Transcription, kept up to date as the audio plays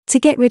To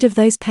get rid of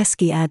those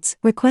pesky ads,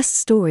 request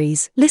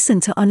stories,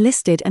 listen to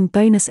unlisted and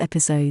bonus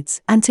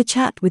episodes, and to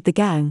chat with the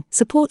gang,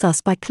 support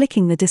us by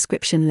clicking the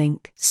description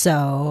link.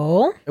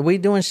 So, Are we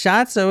doing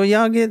shots so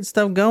y'all get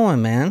stuff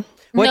going, man?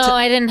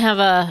 I didn't have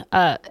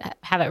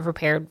have it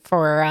prepared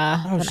for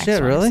the next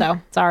one. Really? So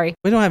sorry.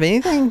 We don't have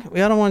anything? We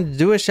all don't want to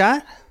do a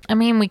shot? I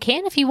mean, we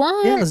can if you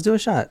want. Yeah, let's do a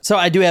shot. So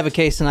I do have a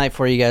case tonight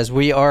for you guys.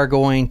 We are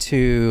going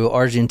to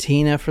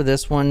Argentina for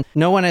this one.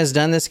 No one has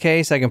done this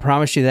case, I can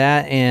promise you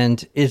that.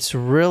 And it's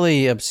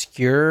really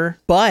obscure,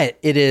 but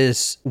it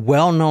is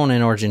well known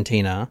in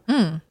Argentina.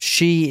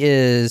 She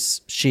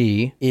is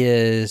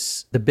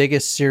the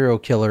biggest serial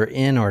killer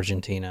in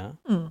Argentina.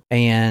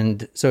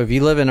 And so if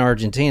you live in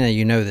Argentina,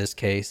 you know this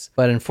case.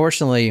 But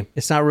unfortunately,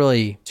 it's not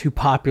really too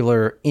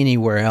popular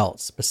anywhere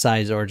else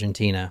besides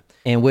Argentina.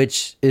 And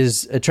which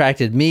is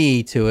attracted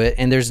me to it.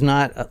 And there's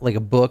not like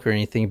a book or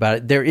anything about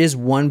it. There is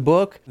one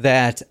book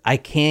that I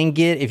can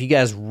get if you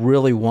guys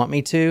really want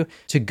me to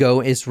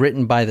go. It's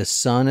written by the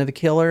son of the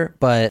killer,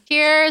 but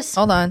Cheers.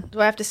 Hold on. Do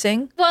I have to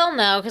sing? Well,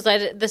 no, because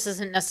this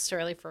isn't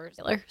necessarily for a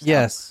killer. So.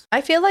 yes.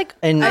 I feel like...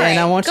 And All right,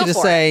 I want you go to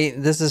for say,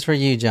 this is for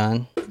you,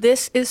 John. it.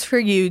 This is for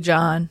you,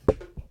 John.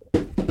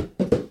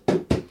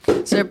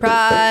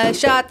 Surprise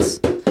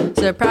shots.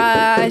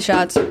 Surprise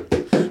shots.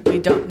 We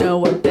don't know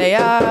what they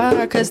are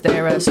because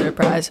they're a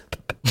surprise.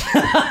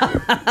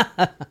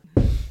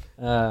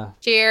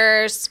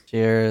 Cheers.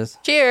 Cheers.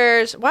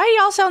 Cheers. Why do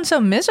y'all sound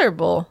so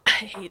miserable? I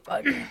hate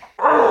vodka.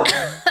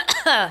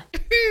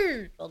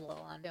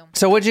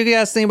 So what'd you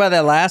guys think about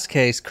that last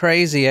case?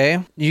 Crazy,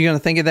 eh? You gonna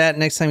think of that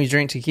next time you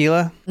drink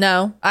tequila?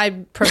 No, I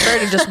prefer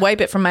to just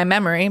wipe it from my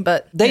memory,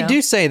 but... They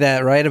do say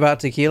that, right, about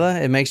tequila?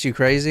 It makes you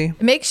crazy?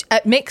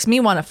 It makes me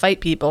want to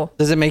fight people.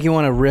 Does it make you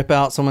want to rip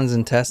out someone's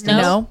intestines?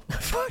 No.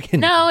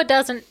 No, it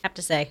doesn't have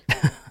to say.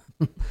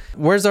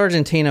 Where's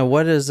Argentina?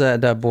 What is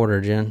that border,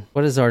 Jen?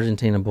 What is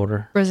Argentina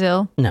border?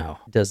 Brazil. No,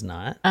 it does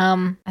not.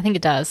 I think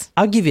it does.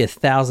 I'll give you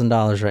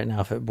 $1,000 right now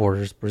if it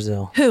borders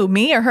Brazil. Who,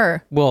 me or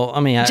her? Well,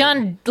 I mean,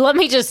 John, let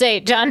me just say,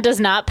 John does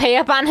not pay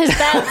up on his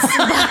bets.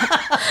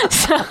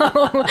 So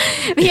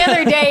the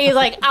other day, he's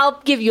like,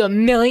 I'll give you $1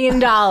 million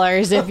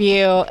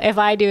if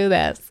I do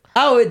this.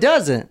 Oh, it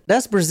doesn't.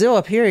 That's Brazil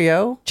up here,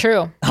 yo.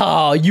 True.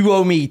 Oh, you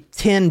owe me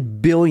 $10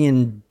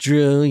 billion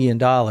trillion.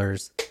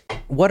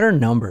 What are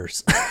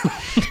numbers?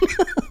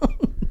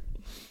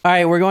 All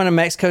right, we're going to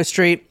Mexico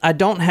Street. I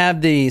don't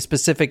have the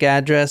specific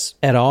address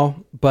at all,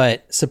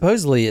 but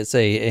supposedly it's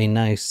a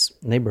nice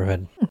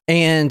neighborhood.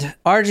 And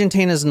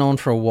Argentina is known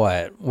for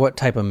what? What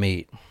type of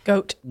meat?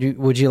 Goat.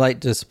 Would you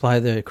like to supply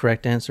the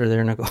correct answer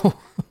there, Nicole?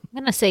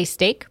 I'm going to say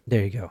steak.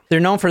 There you go. They're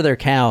known for their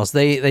cows.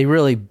 They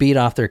really beat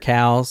off their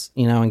cows,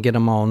 and get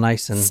them all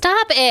nice and...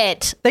 Stop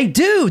it. They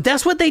do.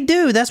 That's what they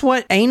do. That's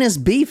what anus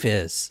beef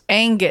is.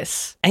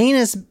 Angus.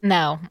 Anus...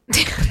 No.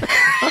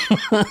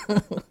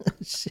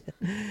 Shit.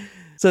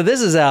 So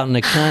this is out in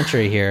the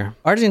country here.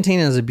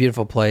 Argentina is a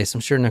beautiful place. I'm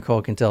sure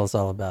Nicole can tell us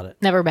all about it.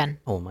 Never been.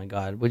 Oh my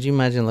God. Would you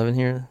imagine living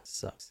here?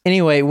 Sucks.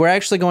 Anyway, we're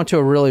actually going to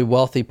a really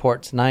wealthy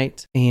port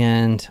tonight.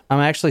 And I'm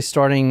actually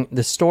starting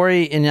the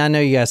story. And I know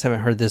you guys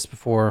haven't heard this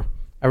before.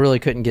 I really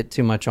couldn't get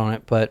too much on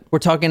it, but we're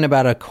talking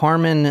about a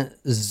Carmen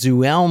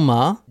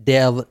Zuelma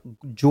del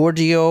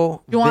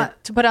Giorgio. You want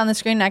to put it on the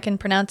screen? I can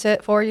pronounce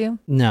it for you.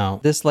 No,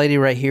 this lady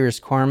right here is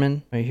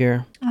Carmen, right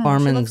here.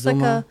 Carmen She looks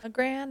Zuelma. like a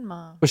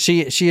grandma. Well,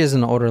 she is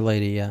an older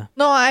lady, yeah.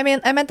 No, I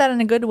meant that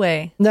in a good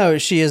way. No,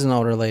 she is an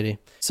older lady.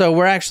 So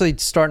we're actually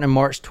starting on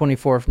March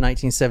 24th,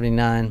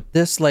 1979.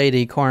 This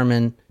lady,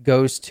 Carmen,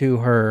 goes to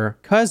her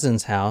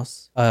cousin's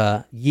house,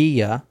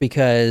 Yia,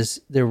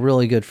 because they're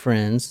really good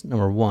friends,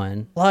 number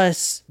one.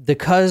 Plus, the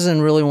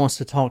cousin really wants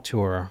to talk to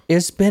her.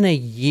 It's been a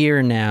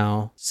year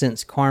now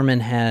since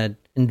Carmen had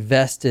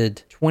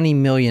invested 20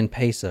 million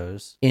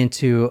pesos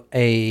into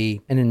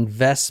an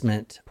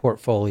investment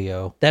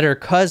portfolio that her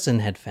cousin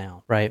had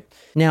found, right?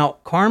 Now,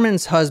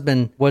 Carmen's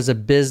husband was a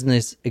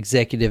business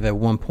executive at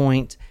one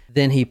point.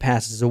 Then he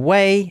passes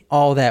away.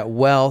 All that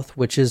wealth,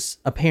 which is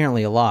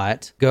apparently a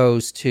lot,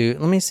 goes to...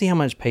 Let me see how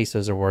much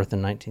pesos are worth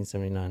in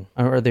 1979.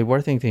 Are they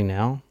worth anything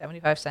now?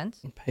 75 cents?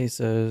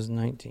 Pesos,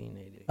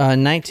 1980.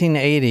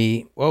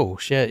 1980... Whoa,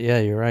 shit, yeah,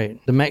 you're right.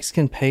 The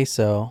Mexican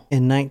peso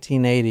in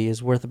 1980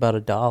 is worth about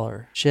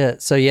 $1.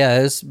 Shit. So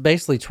yeah, it's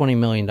basically $20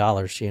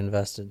 million she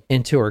invested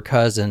into her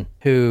cousin,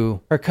 who...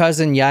 Her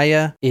cousin,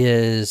 Yaya,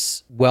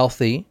 is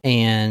wealthy,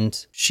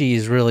 and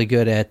she's really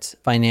good at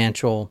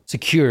financial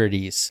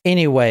securities.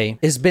 Anyway,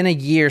 it's been a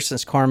year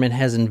since Carmen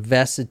has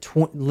invested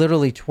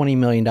literally $20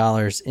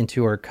 million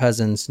into her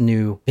cousin's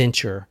new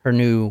venture, her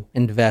new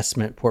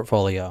investment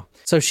portfolio.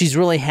 So she's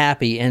really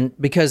happy. And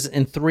because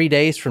in 3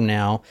 days from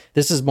now,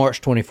 this is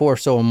March 24th.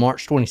 So on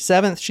March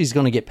 27th, she's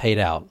going to get paid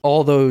out.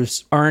 All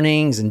those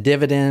earnings and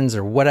dividends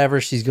or whatever,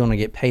 she's going to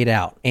get paid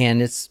out.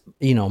 And it's,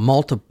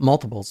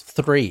 multiples of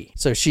 3.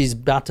 So she's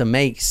about to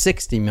make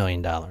 $60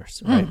 million,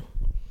 right?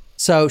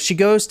 So she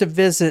goes to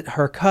visit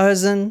her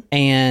cousin,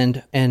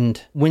 and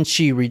when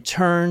she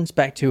returns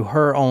back to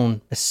her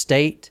own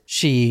estate,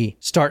 she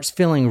starts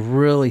feeling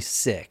really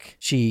sick.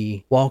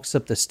 She walks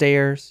up the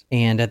stairs,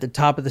 and at the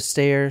top of the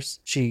stairs,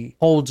 she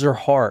holds her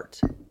heart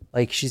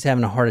like she's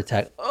having a heart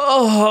attack.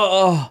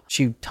 Oh!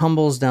 She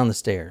tumbles down the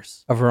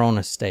stairs of her own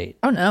estate.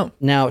 Oh, no.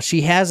 Now, she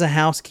has a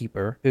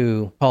housekeeper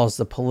who calls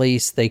the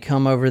police. They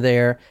come over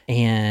there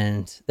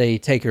and they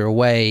take her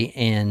away,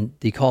 and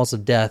the cause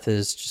of death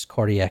is just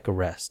cardiac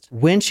arrest.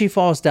 When she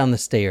falls down the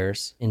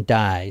stairs and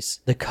dies,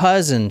 the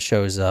cousin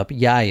shows up,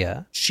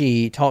 Yaya.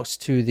 She talks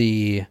to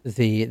the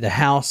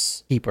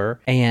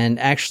housekeeper and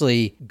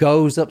actually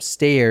goes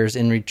upstairs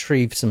and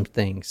retrieves some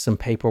things, some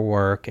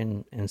paperwork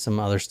and some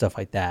other stuff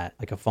like that,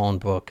 like a phone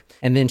book,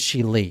 and then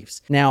she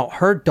leaves. Now,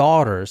 her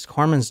daughters,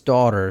 Carmen's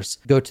daughters,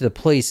 go to the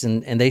police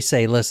and they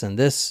say, listen,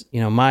 this,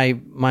 my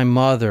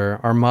mother,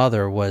 our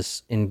mother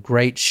was in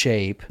great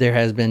shape. There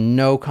has been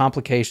no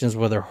complications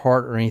with her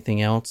heart or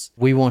anything else.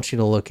 We want you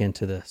to look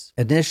into this.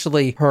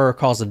 Initially, her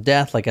cause of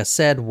death, like I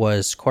said,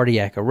 was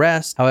cardiac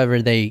arrest.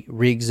 However, they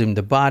re-exhumed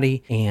the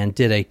body and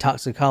did a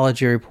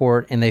toxicology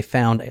report, and they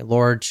found a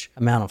large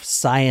amount of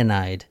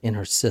cyanide in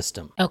her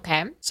system.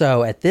 Okay.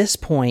 So at this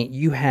point,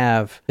 you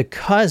have the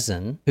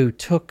cousin who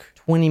took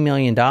 $20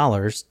 million,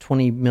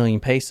 20 million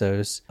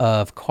pesos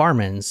of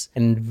Carmen's,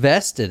 and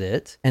invested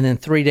it. And then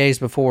 3 days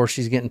before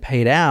she's getting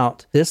paid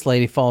out, this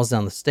lady falls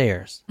down the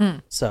stairs.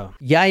 So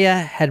Yaya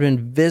had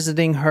been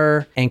visiting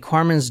her, and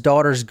Carmen's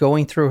daughters,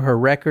 going through her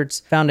records,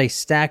 found a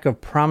stack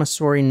of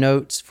promissory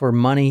notes for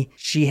money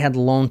she had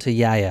loaned to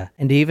Yaya,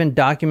 and even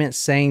documents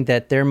saying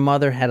that their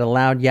mother had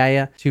allowed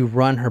Yaya to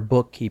run her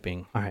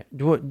bookkeeping. All right.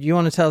 Do you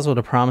want to tell us what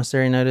a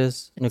promissory note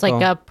is, It's Nicole?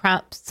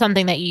 like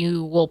something that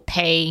you will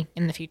pay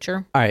in the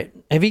future. All right.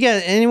 Have you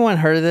guys, anyone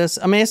heard of this?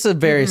 I mean, it's a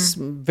very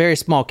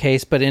small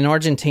case, but in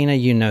Argentina,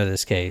 you know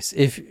this case.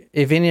 If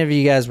any of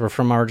you guys were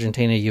from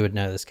Argentina, you would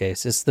know this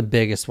case. It's the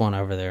biggest one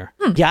over there.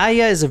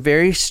 Yaya is a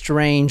very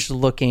strange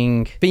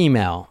looking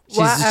female.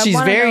 She's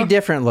very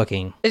different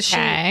looking. Is she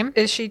Okay.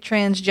 is she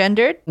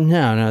transgendered?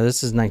 No,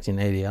 this is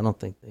 1980. I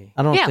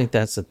don't think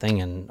that's a thing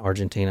in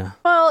Argentina.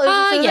 Well,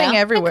 it's a thing It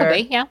everywhere.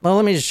 could be, yeah. Well,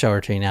 let me just show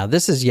her to you now.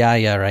 This is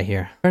Yaya right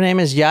here. Her name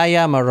is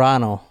Yaya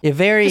Marano. A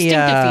very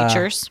Distinctive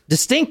features.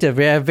 Distinctive,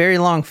 yeah. Very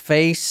long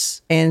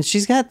face, and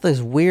she's got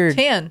this weird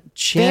Tan.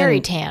 chin, Very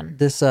tan.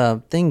 This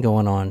thing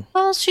going on.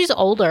 Well, she's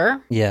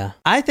older. Yeah,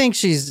 I think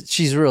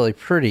she's really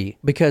pretty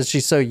because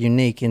she's so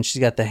unique, and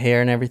she's got the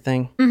hair and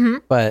everything. Mm-hmm.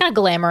 But Kind of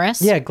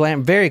glamorous. yeah,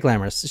 very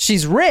glamorous.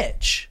 She's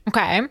rich.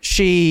 Okay.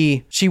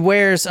 She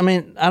wears, I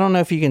mean, I don't know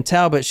if you can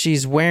tell, but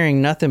she's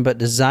wearing nothing but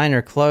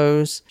designer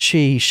clothes.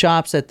 She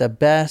shops at the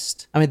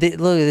best. I mean,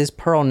 look at this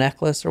pearl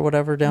necklace or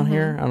whatever down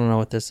here. I don't know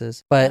what this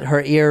is. But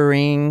her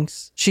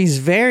earrings, she's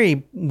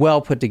very well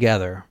put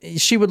together.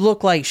 She would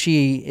look like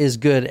she is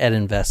good at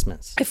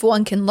investments. If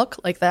one can look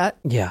like that.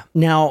 Yeah.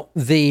 Now,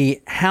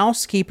 the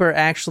housekeeper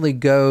actually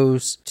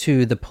goes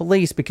to the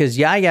police because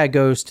Yaya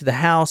goes to the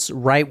house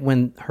right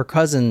when her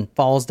cousin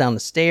falls down the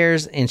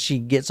stairs and she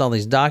gets all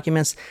these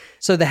documents.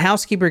 So the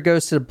housekeeper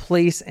goes to the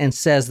police and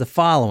says the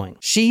following.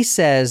 She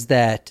says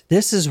that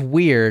this is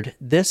weird.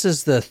 This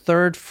is the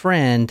third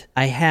friend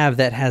I have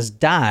that has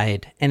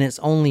died, and it's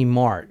only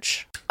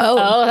March. Oh,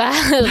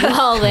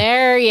 well,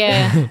 there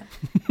you.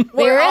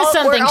 There is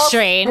something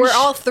strange. Were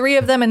all three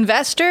of them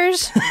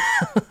investors?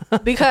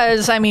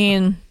 Because, I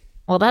mean...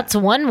 Well, that's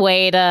one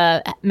way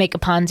to make a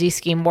Ponzi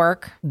scheme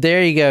work.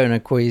 There you go,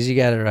 Naquiz. You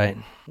got it right.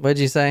 What'd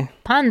you say?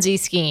 Ponzi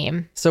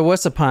scheme. So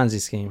what's a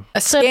Ponzi scheme? A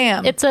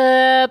scam. It's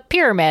a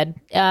pyramid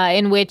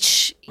in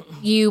which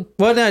you...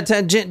 Well, no,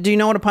 do you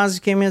know what a Ponzi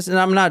scheme is? And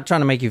I'm not trying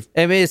to make you...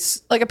 I mean,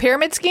 it's... Like a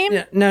pyramid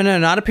scheme? No,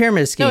 not a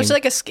pyramid scheme. No, it's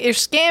like you're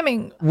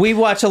scamming. We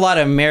watch a lot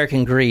of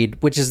American Greed,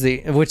 which is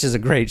a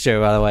great show,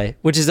 by the way,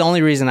 which is the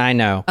only reason I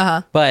know.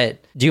 Uh-huh.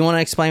 But do you want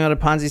to explain what a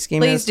Ponzi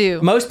scheme is? Please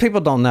do. Most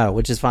people don't know,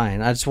 which is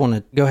fine. I just want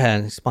to go ahead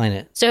and explain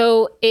it.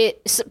 So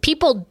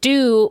people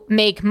do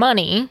make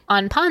money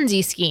on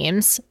Ponzi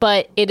schemes,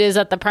 but it is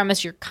at the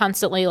premise you're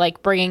constantly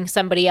like bringing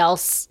somebody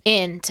else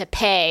in to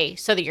pay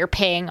so that you're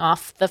paying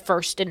off the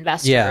first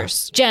investors. Yeah.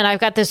 Jen, I've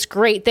got this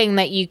great thing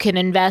that you can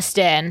invest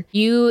in.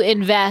 You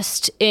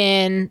invest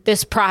in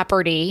this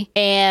property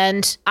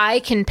and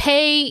I can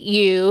pay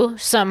you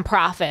some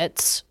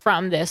profits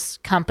from this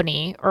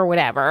company or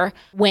whatever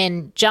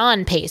when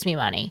John pays me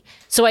money.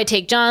 So I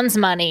take John's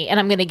money and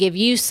I'm going to give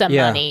you some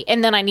money.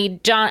 And then I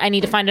need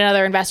to find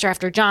another investor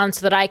after John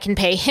so that I can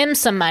pay him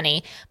some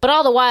money. But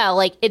all the while,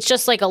 like, it's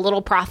just like a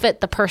little profit.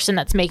 The person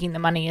that's making the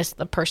money is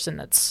the person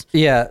that's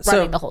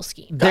running the whole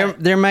scheme.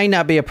 There may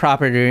not be a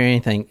property or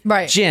anything.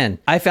 Right. Jen,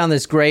 I found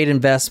this great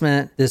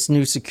investment, this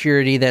new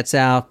security that's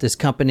out, this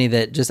company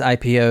that just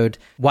IPO'd.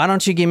 Why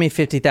don't you give me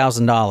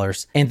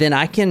 $50,000 and then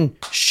I can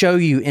show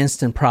you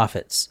instant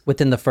profits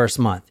within the first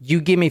month. You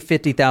give me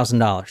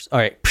 $50,000. All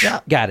right.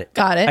 Got it.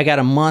 I got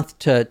a month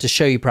to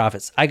show you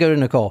profits. I go to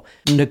Nicole.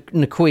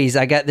 Naquiz,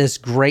 I got this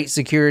great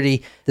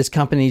security. This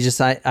company just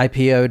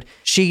IPO'd.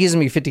 She gives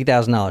me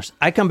 $50,000.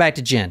 I come back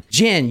to Jen.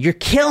 Jen, you're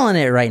killing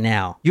it right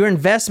now. Your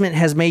investment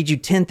has made you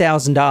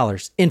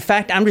 $10,000. In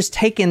fact, I'm just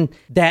taking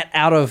that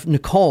out of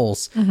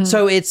Nicole's.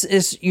 So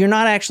it's you're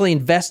not actually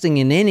investing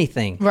in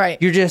anything. Right.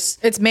 You're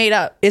just It's made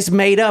up. it's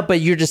made up,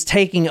 but you're just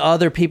taking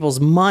other people's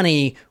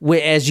money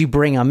as you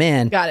bring them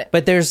in. Got it.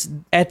 But there's,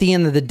 at the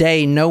end of the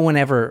day, no one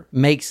ever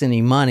makes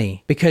any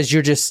money because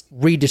you're just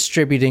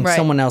redistributing Right.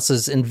 someone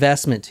else's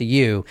investment to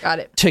you. Got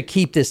it. To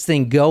keep this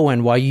thing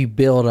going while you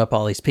build up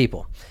all these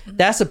people.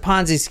 That's a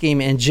Ponzi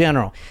scheme in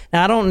general.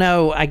 Now, I don't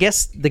know. I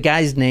guess the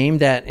guy's name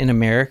that in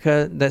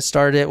America that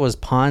started it was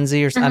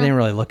Ponzi or something. I didn't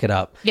really look it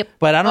up. Yep.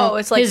 But I don't. Oh,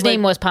 it's like His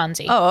name was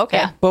Ponzi. Oh, okay.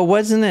 Yeah. But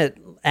wasn't it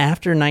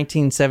after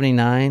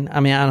 1979? I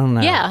mean, I don't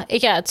know. Yeah,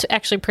 it's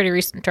actually a pretty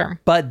recent term.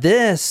 But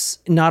this,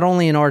 not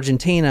only in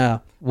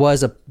Argentina,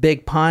 was a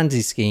big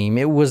Ponzi scheme.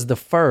 It was the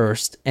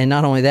first. And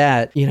not only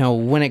that,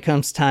 when it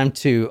comes time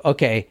to,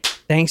 okay,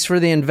 thanks for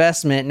the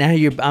investment. Now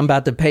I'm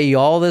about to pay you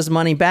all this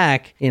money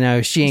back. She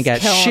ain't got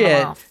killing 'em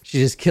shit. off. She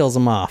just kills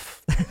them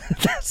off.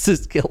 That's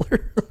his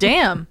killer.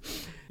 Damn.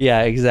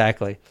 Yeah,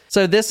 exactly.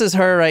 So this is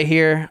her right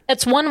here.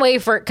 It's one way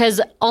because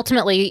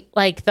ultimately,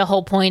 like, the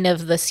whole point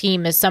of the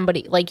scheme is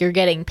somebody, like, you're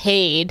getting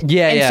paid.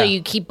 Yeah, and yeah. so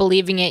you keep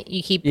believing it,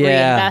 you keep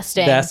Yeah,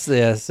 reinvesting. that's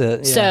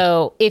it. Yeah.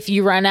 So if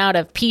you run out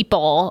of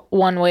people,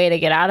 one way to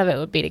get out of it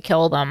would be to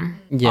kill them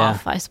Yeah.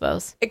 off, I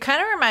suppose. It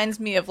kind of reminds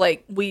me of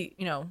like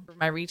for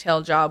my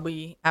retail job,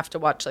 we have to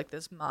watch like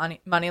this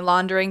money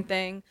laundering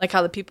thing. Like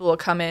how the people will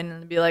come in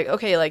and be like,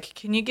 okay, like,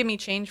 can you give me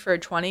change for a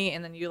 20?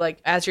 And then you like,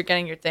 as you're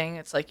getting your thing,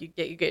 it's like you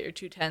get your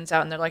 2 10s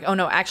out and they're like, oh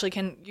no, actually,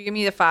 can you give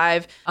me the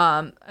 5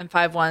 and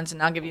 5 1s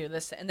and I'll give you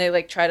this. And they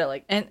like try to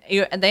like, and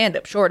they end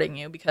up shorting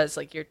you because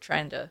like you're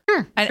trying to,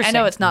 I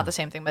know it's not the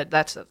same thing, but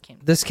that's what came.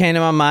 This came to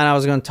my mind. I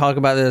was going to talk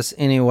about this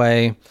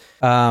anyway.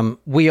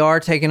 We are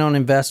taking on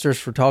investors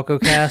for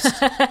TalcoCast.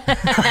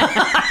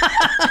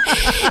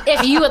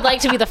 If you would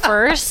like to be the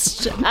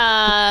first in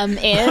on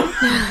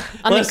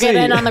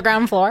the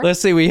ground floor.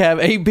 Let's see. We have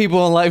 8 people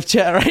on live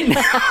chat right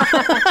now.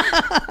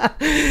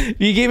 If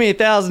you give me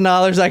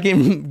 $1,000, I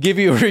can give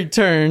you a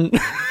return.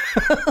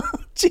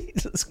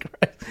 Jesus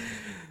Christ.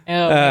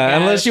 Oh my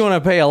Unless gosh. you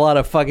want to pay a lot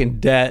of fucking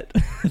debt.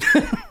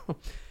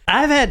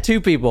 I've had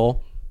 2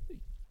 people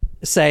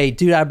say,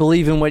 dude, I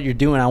believe in what you're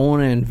doing. I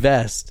want to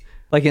invest.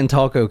 Like in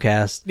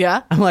TalcoCast.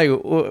 Yeah. I'm like,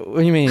 what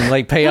do you mean?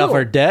 Like pay off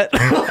our debt?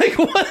 Like,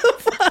 what the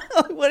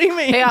fuck? What do you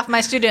mean? Pay off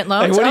my student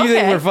Like, loans. what do you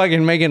think Okay. we're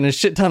fucking making a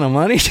shit ton of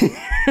money?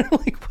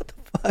 Like, what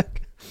the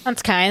fuck?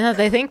 That's kind that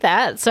they think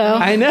that. So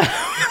I know.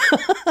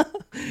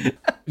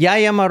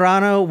 Yaya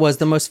Marano was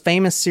the most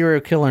famous serial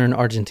killer in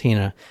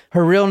Argentina.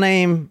 Her real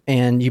name,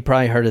 and you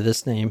probably heard of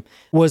this name,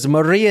 was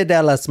Maria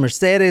de las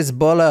Mercedes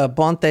Bola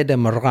Ponte de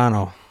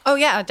Marano. Oh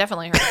yeah,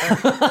 definitely heard of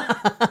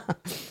her.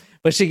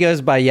 But she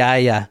goes by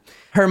Yaya.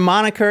 Her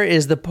moniker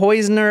is the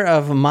poisoner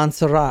of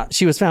Montserrat.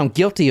 She was found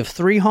guilty of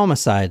 3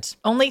 homicides.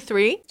 Only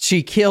 3?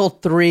 She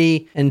killed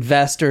 3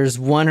 investors,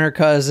 one her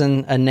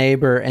cousin, a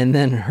neighbor, and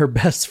then her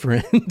best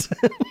friend.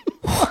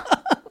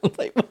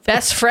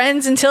 Best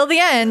friends until the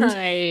end. Like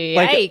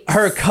yikes.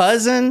 her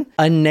cousin,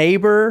 a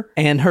neighbor,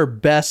 and her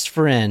best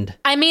friend.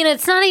 I mean,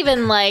 it's not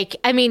even like,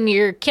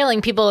 you're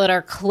killing people that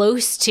are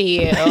close to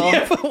you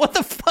What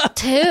the fuck?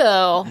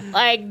 too.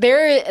 Like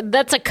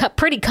that's a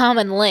pretty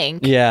common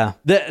link. Yeah.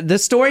 The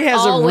story has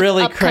All a with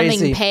really upcoming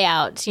crazy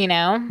payouts, you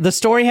know? The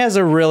story has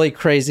a really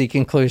crazy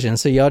conclusion,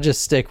 so y'all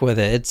just stick with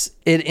it.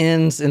 It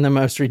ends in the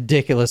most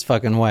ridiculous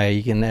fucking way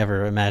you can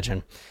ever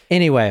imagine.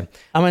 Anyway,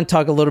 I'm going to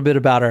talk a little bit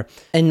about her.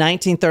 In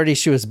 1930,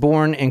 she was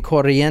born in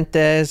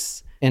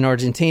Corrientes in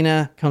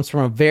Argentina, comes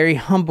from a very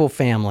humble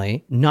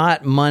family,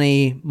 not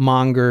money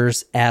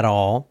mongers at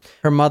all.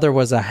 Her mother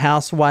was a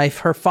housewife.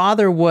 Her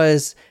father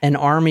was an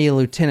army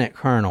lieutenant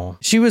colonel.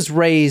 She was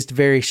raised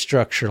very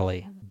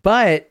structurally.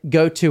 But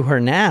go to her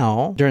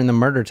now during the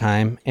murder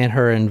time and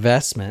her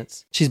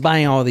investments. She's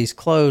buying all these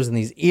clothes and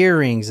these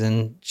earrings,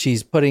 and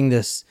she's putting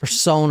this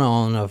persona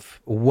on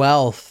of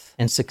wealth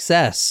and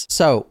success.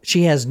 So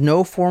she has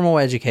no formal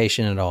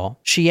education at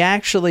all. She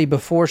actually,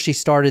 before she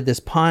started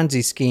this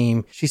Ponzi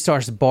scheme, she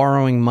starts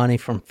borrowing money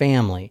from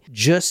family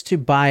just to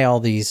buy all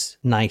these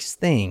nice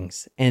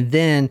things. And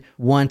then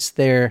once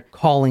they're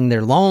calling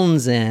their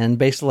loans in,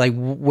 basically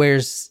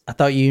like, I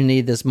thought you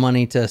need this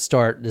money to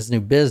start this new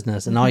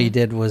business. And all you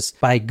did was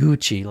buy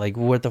Gucci. Like,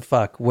 what the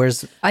fuck?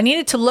 I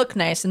needed to look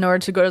nice in order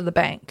to go to the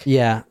bank.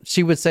 Yeah,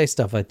 she would say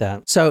stuff like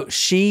that. So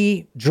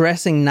she,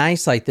 dressing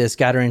nice like this,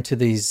 got her into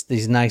these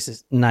nice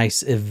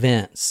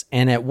events.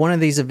 And at one of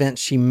these events,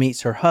 she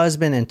meets her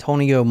husband,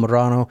 Antonio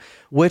Marano,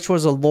 which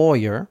was a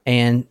lawyer.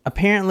 And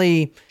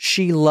apparently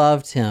she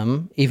loved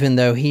him, even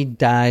though he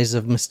dies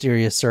of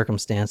mysterious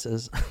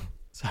circumstances.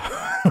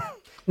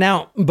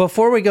 Now,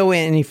 before we go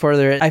any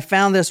further, I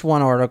found this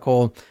one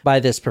article by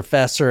this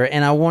professor,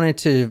 and I wanted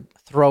to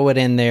throw it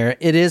in there.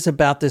 It is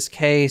about this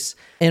case.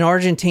 And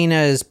Argentina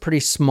is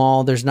pretty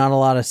small. There's not a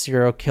lot of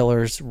serial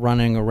killers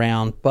running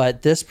around.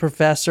 But this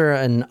professor,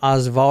 an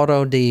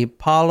Osvaldo de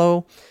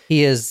Paulo,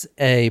 he is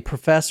a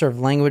professor of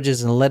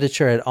languages and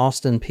literature at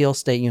Austin Peay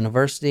State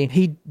University.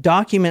 He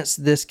documents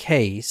this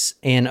case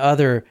and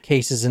other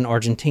cases in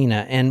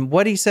Argentina. And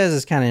what he says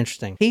is kind of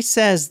interesting. He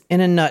says,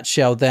 in a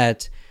nutshell,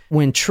 that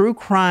when true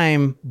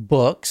crime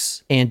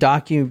books and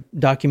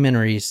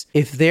documentaries,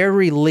 if they're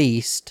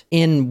released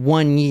in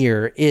 1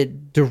 year,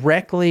 it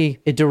directly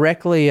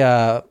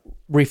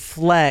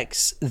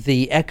reflects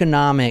the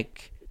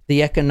economic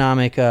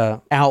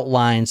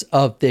outlines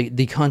of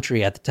the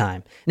country at the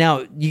time.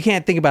 Now, you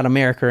can't think about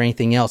America or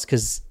anything else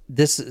because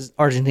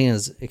Argentina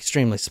is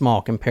extremely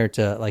small compared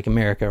to like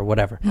America or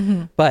whatever.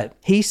 But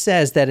he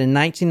says that in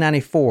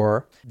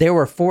 1994, there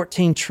were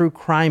 14 true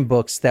crime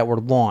books that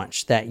were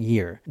launched that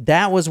year.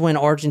 That was when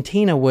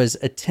Argentina was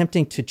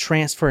attempting to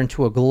transfer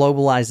into a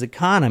globalized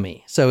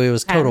economy. So it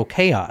was total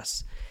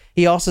chaos.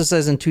 He also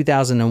says in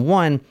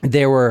 2001,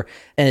 there were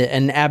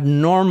an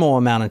abnormal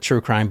amount of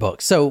true crime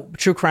books. So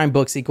true crime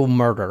books equal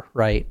murder,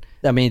 right?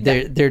 I mean,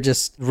 they're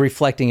just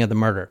reflecting of the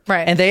murder.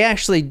 Right. And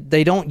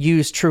they don't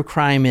use true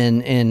crime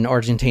in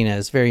Argentina.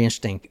 It's very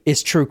interesting.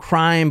 It's true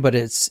crime, but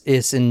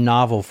it's in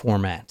novel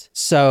format.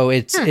 So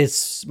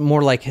it's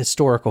more like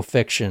historical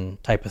fiction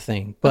type of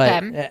thing.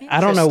 But I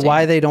don't know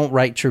why they don't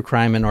write true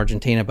crime in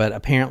Argentina, but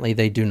apparently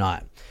they do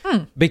not.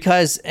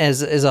 Because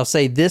as I'll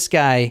say, this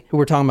guy who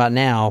we're talking about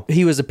now,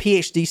 he was a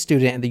PhD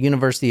student at the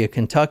University of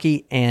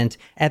Kentucky. And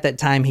at that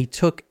time, he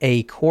took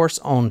a course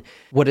on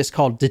what is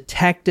called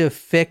detective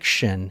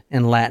fiction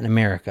in Latin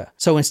America.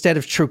 So instead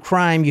of true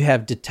crime, you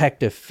have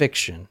detective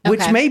fiction,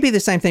 which may be the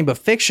same thing, but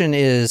fiction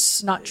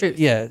is not truth.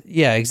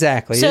 Yeah,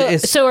 exactly.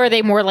 So are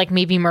they more like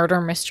maybe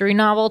murder mystery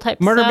novel type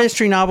murder stuff?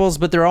 mystery novels,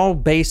 but they're all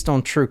based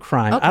on true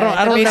crime. Okay.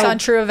 I don't based know. on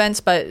true events,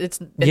 but it's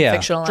been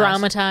fictionalized.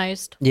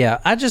 Dramatized. Yeah,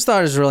 I just thought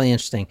it was really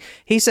interesting.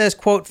 He says,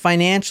 quote,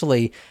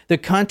 financially, the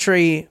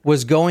country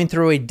was going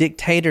through a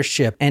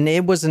dictatorship and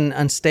it was an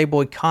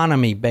unstable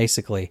economy,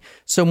 basically.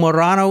 So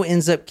Morano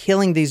ends up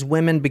killing these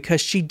women because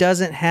she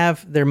doesn't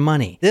have their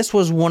money. This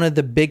was one of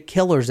the big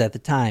killers at the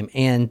time.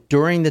 And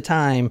during the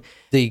time,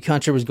 the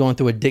country was going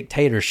through a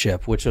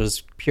dictatorship, which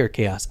was pure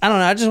chaos. I don't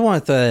know. I just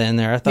wanted to throw that in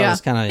there. I thought it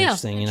was kind of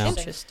interesting, you know?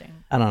 Interesting.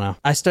 I don't know.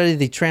 I studied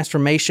the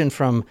transformation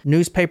from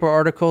newspaper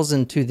articles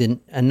into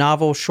a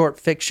novel, short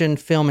fiction,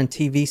 film, and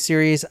TV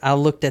series. I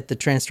looked at the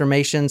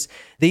transformations.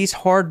 These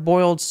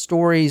hard-boiled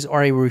stories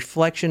are a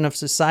reflection of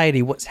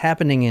society, what's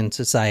happening in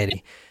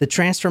society. The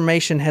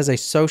transformation has a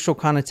social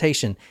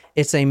connotation.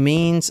 It's a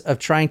means of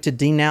trying to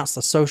denounce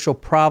the social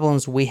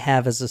problems we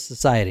have as a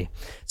society.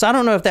 So I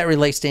don't know if that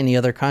relates to any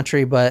other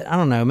country, but I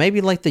don't know.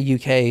 Maybe like the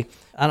UK.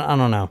 I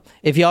don't know.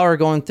 If y'all are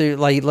going through,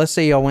 like, let's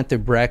say y'all went through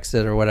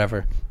Brexit or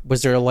whatever,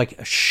 was there like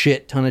a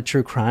shit ton of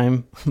true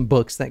crime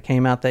books that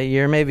came out that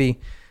year? Maybe,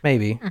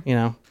 you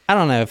know. I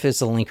don't know if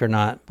it's a link or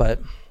not, but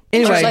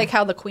anyway. Just like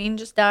how the Queen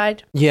just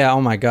died. Yeah, oh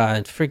my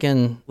God.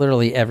 Freaking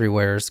literally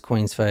everywhere is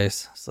Queen's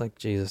face. It's like,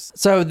 Jesus.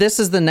 So this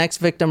is the next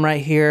victim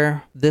right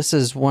here. This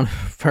is one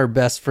of her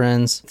best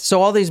friends.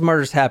 So all these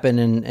murders happen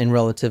in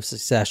relative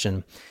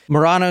succession.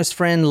 Morano's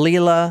friend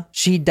Lila,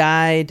 she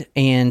died,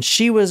 and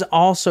she was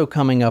also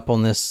coming up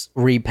on this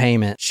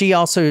repayment. She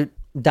also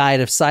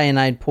died of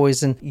cyanide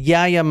poison.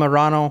 Yaya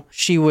Morano,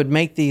 she would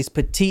make these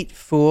petite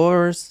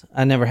fours.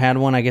 I never had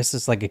one. I guess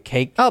it's like a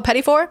cake. Oh,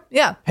 petit four?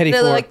 Yeah. Petit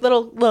they're four. like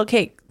little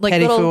cake. Like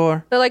Petit little,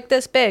 four. They're like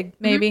this big,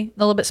 maybe. A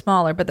little bit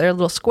smaller, but they're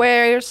little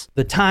squares.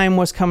 The time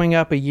was coming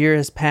up. A year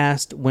has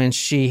passed when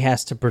she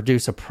has to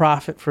produce a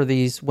profit for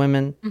these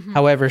women.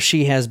 However,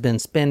 she has been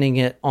spending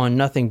it on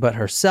nothing but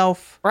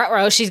herself.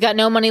 Ruh-roh, she's got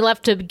no money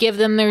left to give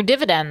them their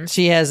dividends.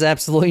 She has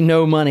absolutely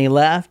no money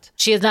left.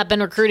 She has not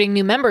been recruiting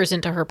new members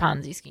into her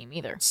Ponzi scheme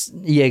either.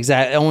 Yeah,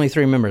 exactly. Only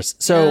 3 members.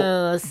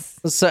 So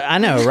I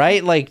know,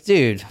 right? Like,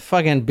 dude,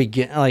 fucking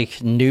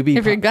newbie.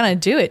 If you're gonna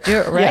do it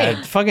right.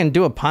 Yeah, fucking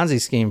do a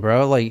Ponzi scheme,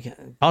 bro. Like,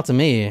 talk to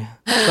me.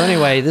 So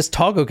anyway, this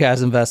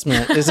TalgoCast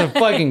investment is a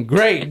fucking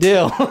great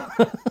deal.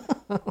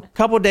 A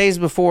couple days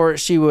before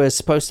she was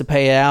supposed to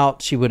pay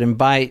out, she would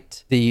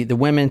invite the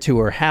women to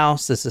her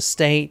house, this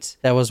estate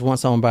that was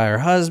once owned by her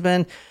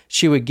husband.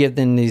 She would give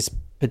them these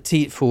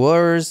petite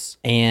fours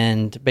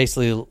and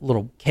basically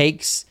little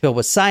cakes filled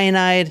with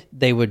cyanide.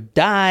 They would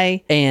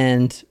die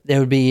and there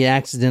would be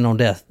accidental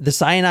death. The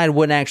cyanide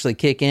wouldn't actually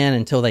kick in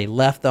until they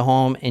left the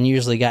home and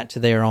usually got to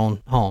their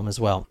own home as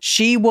well.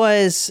 She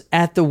was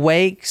at the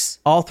wakes,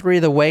 all 3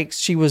 of the wakes,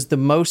 she was the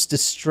most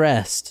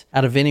distressed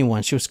out of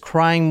anyone. She was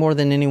crying more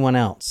than anyone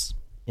else.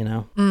 You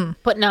know,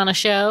 Putting on a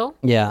show.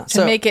 yeah.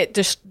 To make it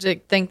just to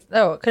think,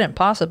 oh, it couldn't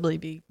possibly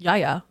be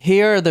Yaya.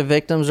 Here are the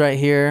victims right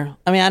here.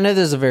 I mean, I know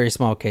this is a very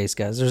small case,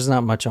 guys. There's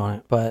not much on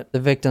it, but the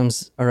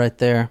victims are right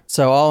there.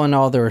 So all in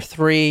all, there were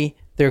 3.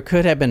 There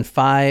could have been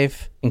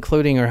 5,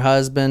 including her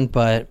husband,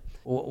 but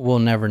we'll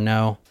never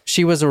know.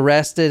 She was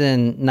arrested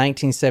in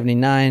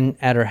 1979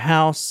 at her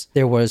house.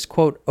 There was,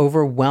 quote,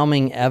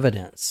 overwhelming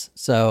evidence.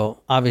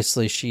 So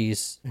obviously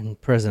she's in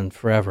prison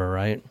forever,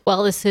 right?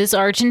 Well, this is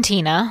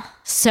Argentina.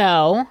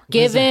 So,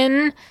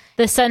 given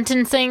the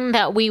sentencing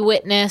that we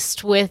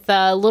witnessed with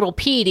little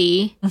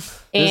Petey,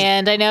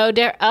 and I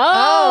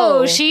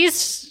know,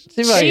 she's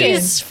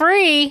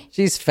free.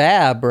 She's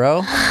fab,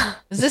 bro.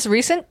 Is this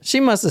recent? She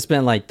must have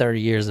spent like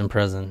 30 years in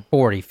prison,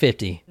 40,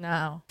 50.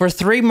 No. For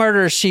 3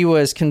 murders, she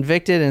was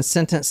convicted and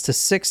sentenced to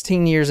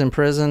 16 years in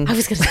prison. I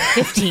was going to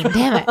say 15.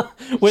 Damn it.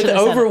 With Should've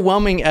said it.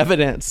 overwhelming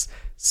evidence.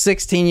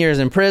 16 years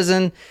in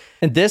prison.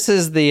 And this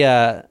is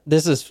the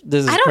this is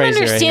I don't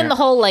crazy understand the right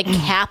whole like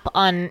cap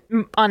on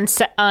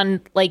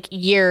like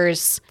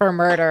years for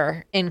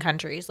murder in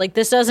countries. Like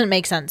this doesn't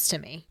make sense to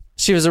me.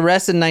 She was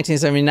arrested in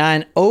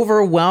 1979.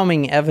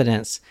 Overwhelming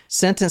evidence.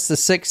 Sentenced to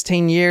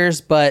 16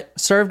 years, but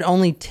served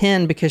only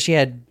 10 because she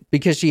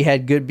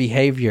had good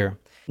behavior.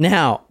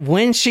 Now,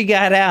 when she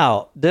got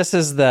out, this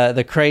is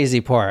the crazy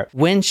part.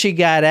 When she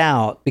got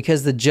out,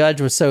 because the judge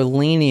was so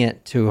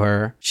lenient to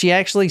her, she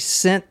actually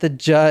sent the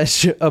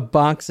judge a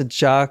box of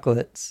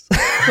chocolates.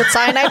 With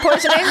cyanide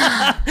poisoning?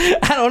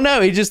 I don't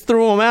know. He just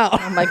threw them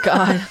out. Oh my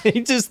God.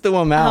 He just threw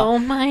them out. Oh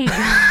my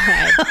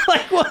God.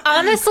 Like, what?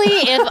 Honestly,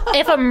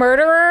 if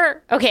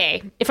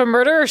a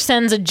murderer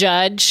sends a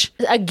judge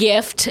a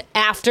gift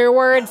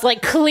afterwards,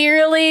 like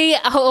clearly,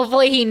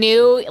 hopefully he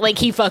knew, like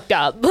he fucked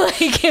up.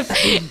 Like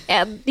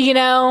if, you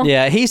know?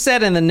 Yeah, he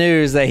said in the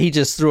news that he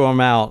just threw them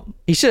out.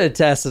 He should have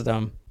tested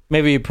them.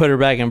 Maybe he put her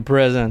back in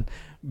prison.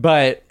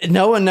 But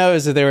no one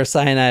knows if they were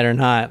cyanide or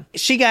not.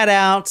 She got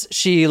out.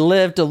 She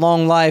lived a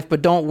long life,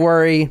 but don't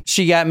worry.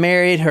 She got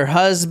married. Her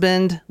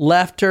husband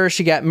left her.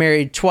 She got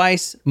married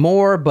twice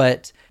more,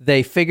 but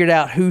they figured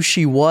out who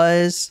she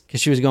was because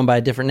she was going by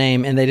a different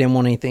name and they didn't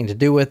want anything to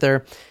do with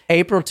her.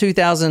 April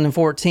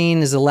 2014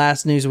 is the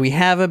last news we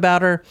have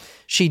about her.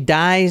 She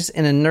dies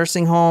in a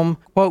nursing home,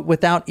 quote,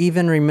 without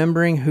even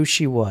remembering who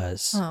she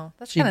was. Oh,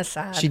 that's kind of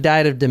sad. She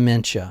died of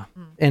dementia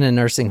in a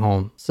nursing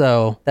home.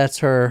 So that's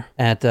her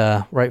at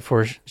right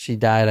before she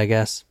died, I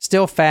guess.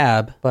 Still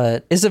fab,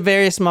 but it's a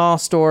very small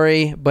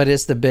story, but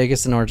it's the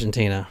biggest in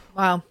Argentina.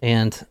 Wow.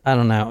 And I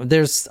don't know.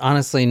 There's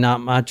honestly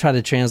not, I try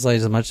to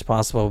translate as much as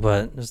possible,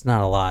 but there's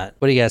not a lot.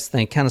 What do you guys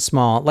think? Kind of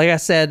small. Like I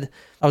said,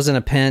 I was in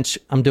a pinch.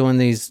 I'm doing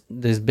this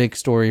big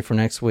story for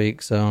next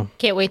week, so.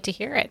 Can't wait to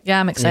hear it. Yeah,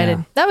 I'm excited.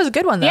 Yeah. That was a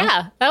good one, though.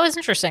 Yeah, that was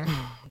interesting.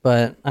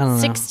 But I don't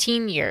know.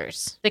 16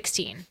 years.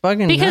 16.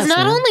 Fucking Because nuts,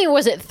 not man. only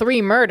was it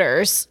 3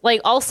 murders,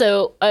 like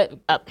also a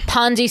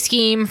Ponzi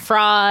scheme,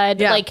 fraud,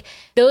 Yeah. like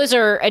those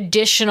are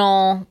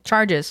additional.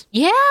 Charges.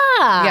 Yeah.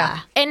 Yeah.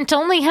 And to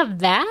only have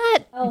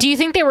that, do you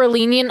think they were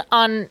lenient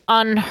on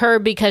her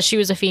because she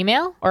was a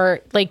female? Or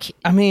like,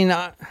 I mean,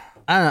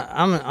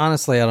 I'm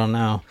honestly, I don't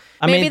know.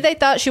 Maybe they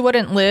thought she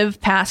wouldn't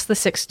live past the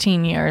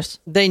 16 years.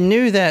 They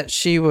knew that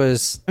she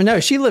was. No,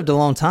 she lived a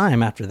long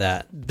time after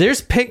that.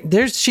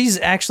 She's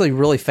actually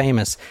really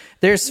famous.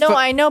 No,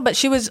 I know, but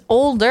she was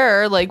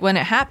older, like, when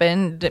it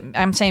happened.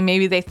 I'm saying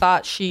maybe they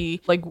thought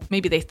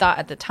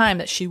at the time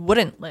that she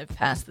wouldn't live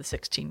past the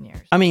 16 years.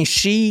 I mean,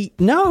 she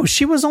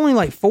was only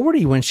like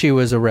 40 when she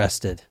was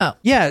arrested. Oh.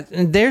 Yeah,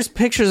 and there's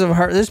pictures of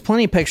her. There's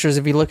plenty of pictures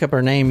if you look up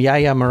her name,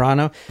 Yaya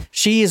Morano.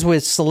 She is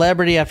with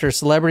celebrity after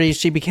celebrity.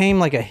 She became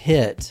like a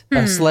hit,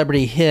 a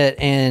celebrity hit,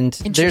 and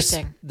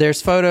Interesting.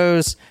 there's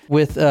photos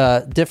with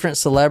different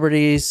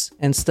celebrities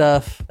and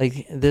stuff.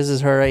 Like this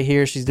is her right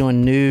here. She's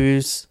doing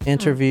news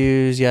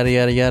interviews, yada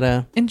yada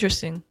yada.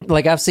 Interesting.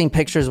 Like I've seen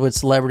pictures with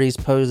celebrities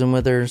posing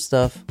with her and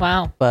stuff.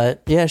 wow.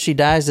 But yeah, she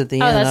dies at the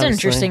end. Oh, that's an obviously.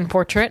 interesting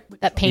portrait,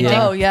 that painting.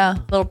 Yeah. Oh, yeah.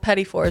 Little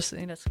petty force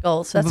in a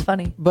skull. So that's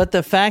funny. But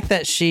the fact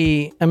that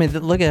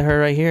look at her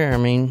right here. I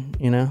mean,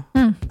 you know.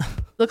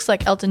 Looks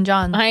like Elton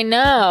John. I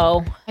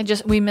know.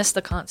 We missed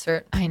the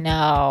concert. I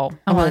know.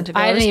 I wanted to go.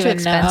 I It was didn't too even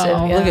expensive.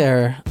 know. Yeah. Look at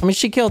her. I mean,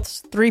 she killed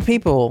 3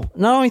 people.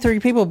 Not only 3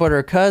 people, but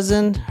her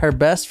cousin, her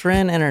best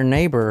friend, and her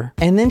neighbor.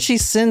 And then she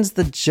sends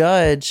the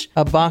judge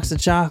a box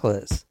of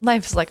chocolates.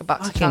 Life is like a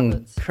box of Fucking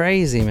chocolates.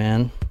 crazy,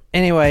 man.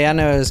 Anyway, I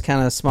know it was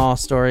kind of a small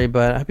story,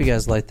 but I hope you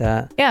guys like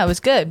that. Yeah, it was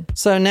good.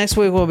 So next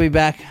week we'll be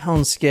back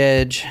on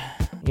Sketch,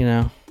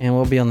 and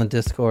we'll be on the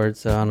Discord.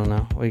 So I don't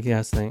know. What do you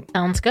guys think?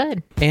 Sounds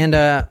good. And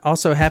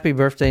also, happy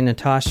birthday,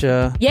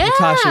 Natasha. Yeah!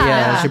 Natasha,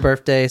 yeah, it's your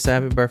birthday, so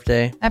happy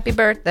birthday. Happy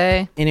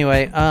birthday.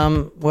 Anyway,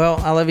 well,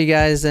 I love you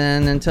guys,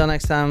 and until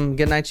next time,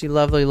 good night, you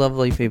lovely,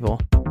 lovely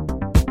people.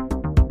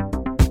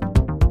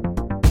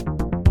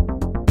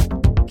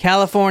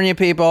 California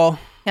people,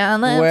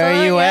 where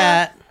are you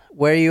at?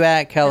 Where are you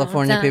at,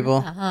 California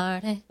people?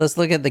 Let's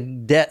look at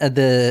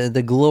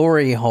the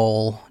glory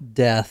hole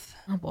death.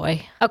 Oh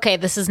boy. Okay,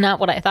 this is not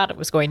what I thought it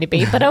was going to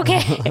be, but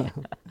okay.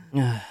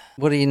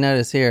 What do you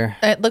notice here?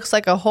 It looks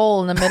like a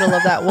hole in the middle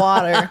of that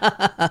water.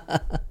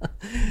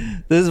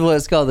 This is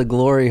what's called the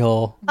glory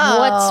hole. What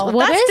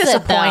that's is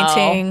it, though?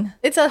 disappointing.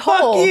 It's a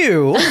hole. Fuck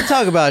you. What are you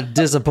talking about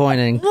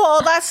disappointing?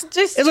 Well, that's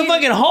just It's a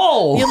fucking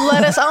hole. you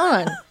let us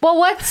on. Well,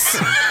 what's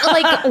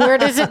like?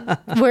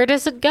 Where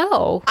does it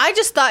go? I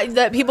just thought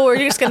that people were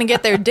just going to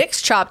get their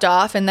dicks chopped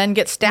off and then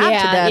get stabbed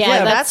to death.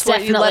 Yeah, That's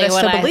what you let us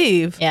definitely to what I-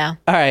 believe. Yeah,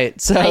 All right,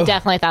 so I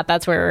definitely thought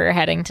that's where we were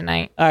heading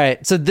tonight. all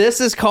right, so this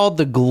is called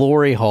the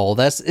glory hole.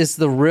 It's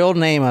the real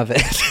name of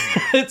it.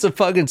 It's a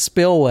fucking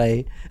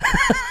spillway.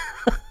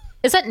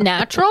 Is that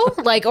natural?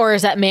 Or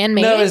is that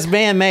man-made? No, it's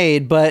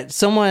man-made, but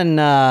someone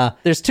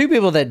there's two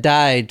people that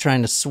died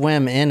trying to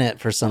swim in it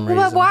for some reason.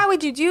 But why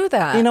would you do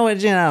that? You know what,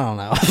 Jen? I don't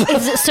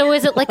know.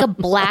 Is it like a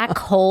black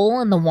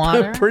hole in the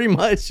water? Pretty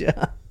much,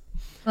 yeah.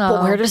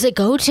 But where does it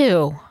go to?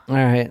 All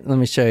right, let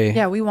me show you.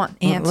 Yeah, we want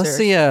answers.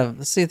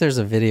 Let's see if there's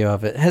a video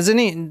of it. Has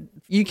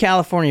you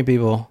California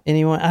people,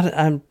 anyone?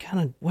 I'm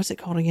kind of, what's it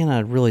called again? I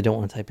really don't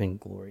want to type in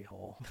glory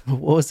hole.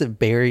 What was it?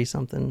 Barry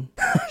something?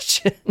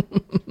 Shit.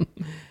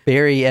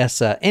 Barry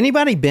Essa.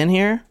 Anybody been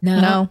here?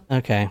 No.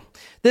 Okay.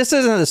 This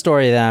isn't the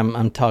story that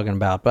I'm talking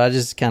about, but I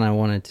just kind of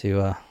wanted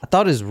to, I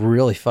thought it was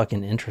really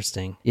fucking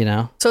interesting, you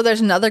know? So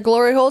there's another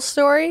glory hole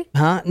story?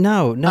 Huh?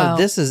 No, Oh.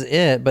 this is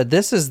it, but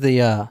this is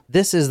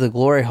the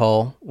glory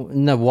hole.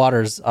 The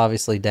water's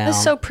obviously down.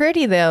 It's so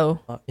pretty, though.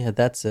 Yeah,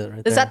 that's it right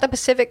Is there. that the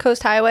Pacific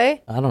Coast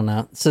Highway? I don't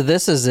know. So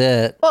this is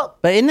it. Well-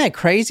 but isn't that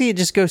crazy? It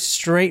just goes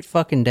straight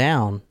fucking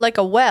down. Like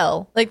a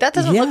well. Like, that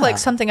doesn't Yeah. look like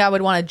something I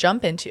would want to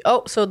jump into.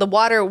 Oh, so the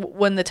water,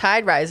 when the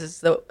tide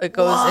rises, it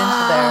goes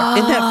into there.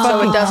 Isn't that So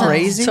fucking it doesn't.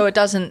 crazy? So it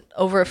doesn't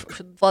over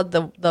flood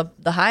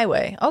the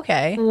highway.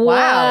 Okay.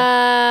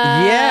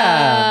 Wow.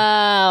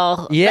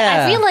 Yeah.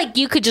 Yeah. I feel like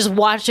you could just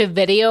watch a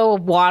video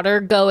of water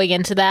going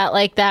into that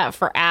like that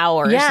for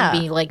hours Yeah.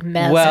 and be like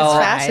mesmerized. Well-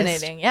 It's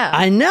fascinating. Yeah.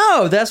 I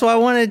know. That's why I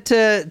wanted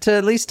to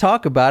at least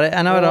talk about it.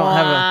 I know I don't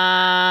have a.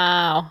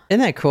 Wow.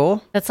 Isn't that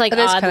cool? That's like That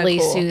is kinda oddly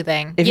cool.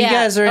 soothing. If you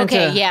guys are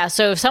okay, into- yeah.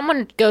 So if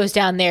someone goes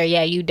down there,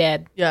 yeah, you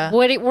did. Yeah.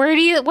 What are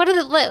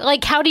the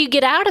like? How do you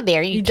get out of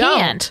there? You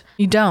can't.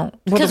 You don't.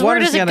 Well, the 'Cause where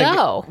water's does it gotta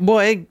go?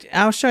 Well,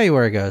 I'll show you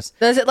where it goes.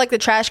 Is it like the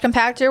trash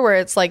compactor where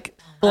it's like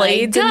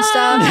blades and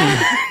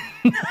stuff?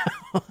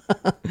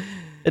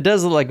 It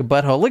does look like a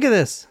butthole. Look at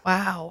this.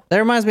 Wow. That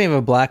reminds me of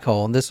a black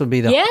hole. This would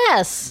be the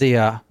Yes.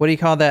 what do you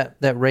call that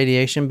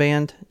radiation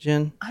band,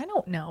 Jen? I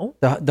don't know.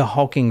 The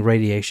Hawking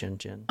radiation,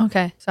 Jen,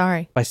 Okay.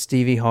 Sorry. by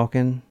Stevie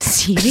Hawking.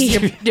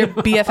 Stevie. Your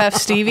BFF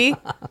Stevie.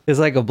 It's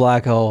like a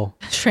black hole.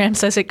 Tran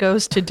says it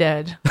goes to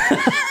dead.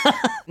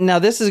 Now,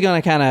 this is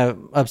going to kind of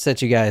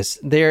upset you guys.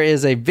 There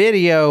is a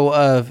video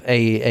of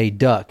a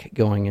duck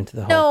going into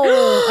the hole.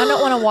 No, I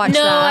don't want to watch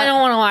No, that. I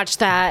don't want to watch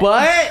that.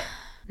 But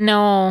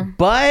No.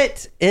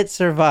 it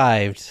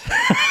survived.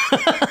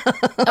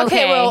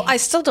 Okay, well, I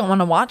still don't want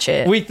to watch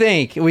it. We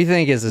think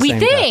it's the we same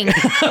think.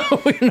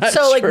 duck.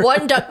 So, like,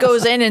 one duck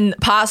goes in and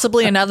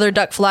possibly another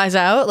duck flies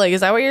out. Like,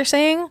 is that what you're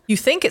saying? You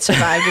think it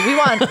survived? We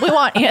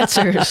want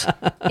answers.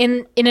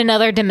 in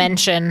another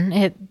dimension,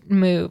 it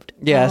moved.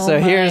 Yeah, Oh so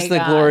here's my the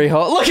God. glory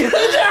hole. Look at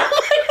that.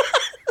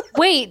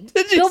 Wait,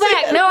 you go see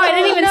back. it? No, I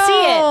didn't even see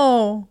it. Oh,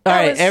 All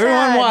right,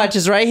 everyone watch.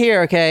 It's right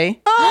here,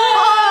 okay?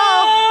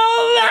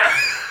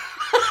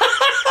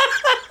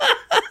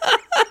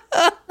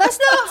 That's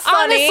not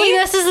funny. Honestly,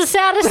 this is the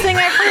saddest thing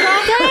I've heard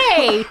all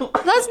day.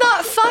 That's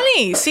not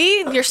funny.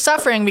 See, you're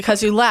suffering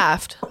because you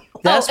laughed.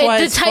 That's why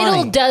the it's title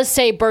funny. does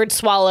say "bird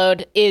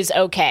swallowed" is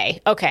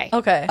okay. Okay.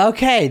 Okay.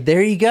 Okay,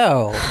 there you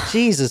go.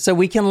 Jesus, so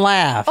we can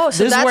laugh. Oh,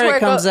 so this that's is where it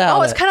comes goes. out.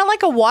 Oh, it's kind of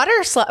like a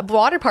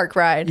water park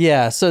ride.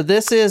 Yeah, so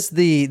this is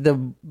the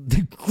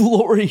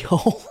glory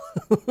hole.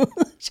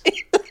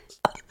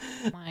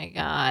 Oh my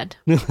God.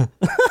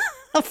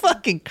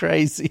 Fucking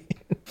crazy.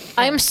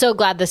 I'm so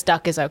glad this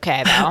duck is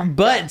okay, though.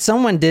 But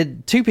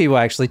two people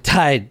actually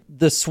died.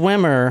 The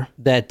swimmer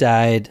that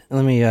died,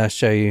 let me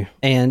show you.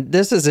 And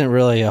this isn't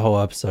really a whole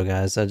episode,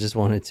 guys. I just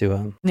wanted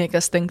to, Make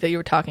us think that you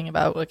were talking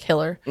about a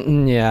killer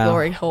yeah.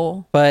 glory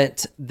hole.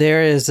 But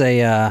there is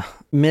a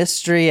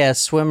mystery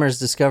as swimmers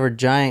discovered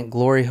giant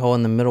glory hole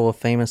in the middle of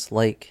famous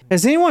lake.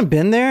 Has anyone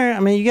been there? I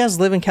mean, you guys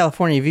live in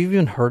California. Have you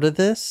even heard of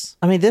this?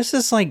 I mean, this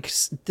is like,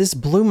 this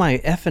blew my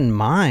effing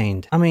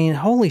mind. I mean,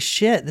 holy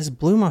shit, this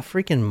blew my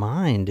freaking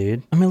mind,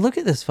 dude. I mean, look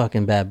at this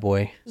fucking bad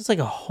boy. It's like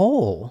a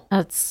hole.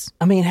 That's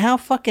I mean, how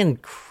fucking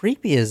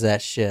creepy is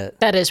that shit?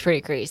 that is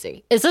pretty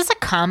crazy. Is this a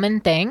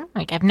common thing?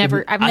 Like I've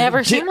never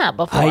seen that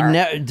before. I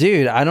know,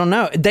 dude. I don't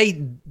know.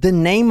 The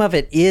name of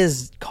it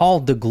is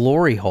called the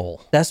glory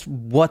hole. That's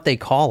what they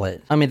call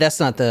it. I mean, that's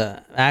not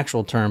the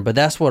actual term, but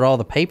that's what all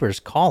the papers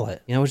call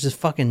it. You know, which is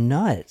fucking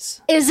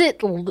nuts. Is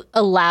it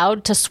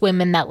allowed to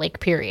swim in that lake?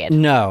 Period.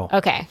 No,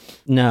 Okay.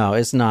 no,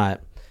 it's not.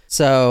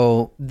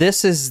 So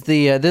this is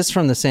this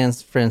from the San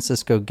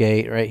Francisco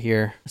Gate right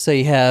here. So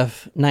you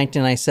have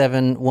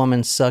 1997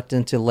 woman sucked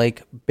into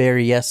Lake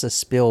Berryessa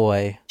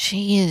spillway.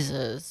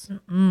 Jesus.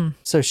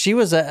 So she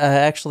was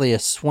actually a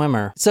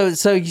swimmer. So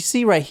you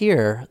see right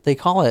here, they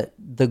call it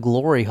the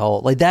glory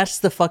hole. Like that's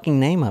the fucking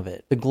name of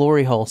it. The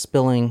glory hole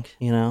spilling,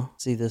 you know.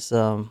 See this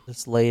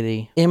this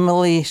lady,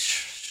 Emily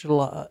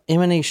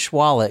Emily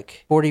Schwalik,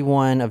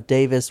 41, of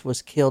Davis,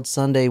 was killed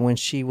Sunday when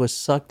she was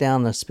sucked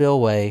down the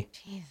spillway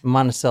in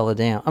Monticello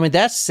Dam. I mean,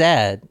 that's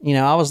sad. You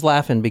know, I was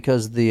laughing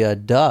because the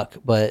duck,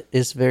 but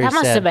it's very sad. That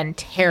must have been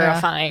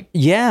terrifying.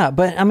 Yeah,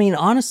 but I mean,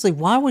 honestly,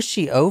 why was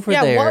she over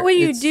there? Yeah, what would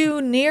you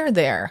do near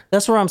there?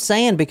 That's what I'm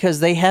saying, because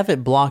they have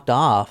it blocked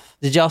off.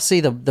 Did y'all see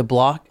the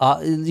block?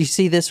 You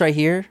see this right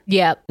here?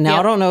 Yep. Now, I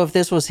Yep. don't know if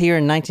this was here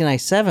in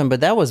 1997,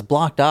 but that was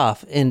blocked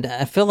off. And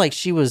I feel like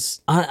she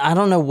was, I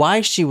don't know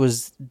why she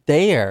was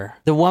there.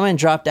 The woman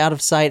dropped out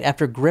of sight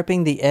after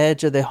gripping the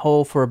edge of the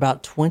hole for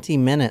about 20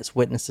 minutes,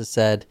 witnesses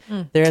said.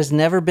 There has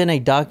never been a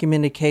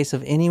documented case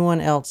of anyone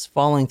else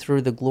falling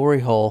through the glory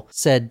hole,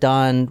 said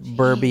Don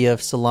Burby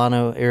of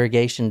Solano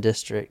Irrigation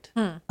District.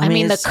 I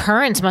mean, the it's-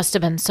 currents must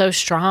have been so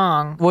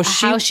strong. Well,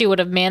 How she would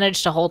have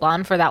managed to hold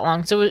on for that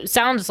long. So it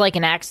sounds like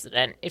an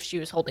accident if she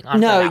was holding on for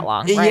that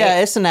long, right? Yeah,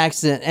 it's an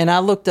accident. And I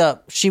looked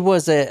up, she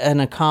was an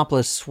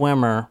accomplished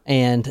swimmer.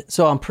 And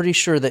so I'm pretty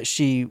sure that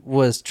she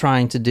was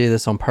trying to do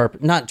this on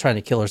purpose, not trying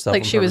to kill herself.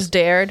 Like on she was purpose.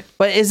 dared.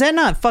 But is that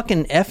not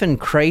fucking effing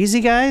crazy,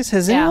 guys?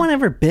 Has anyone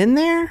ever been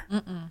there?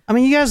 I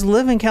mean, you guys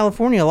live in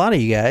California, a lot of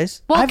you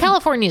guys. Well,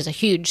 California is a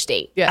huge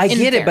state. Yeah. I in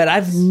get it, but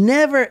I've fairness.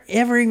 never,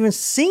 ever even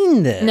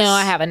seen this. No,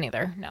 I haven't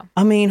either. No.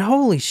 I mean,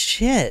 holy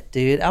shit,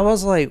 dude. I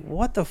was like,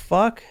 what the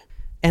fuck?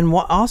 And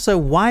also,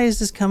 why is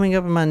this coming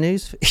up in my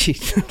news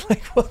feed?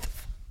 Like, what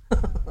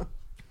the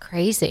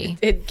Crazy.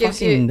 It gives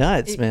fucking you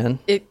nuts, man.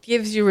 It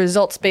gives you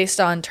results based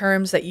on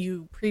terms that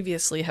you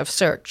previously have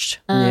searched.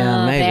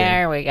 Yeah, maybe.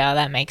 There we go.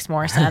 That makes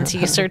more sense.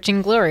 You're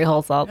searching glory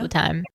holes all the time.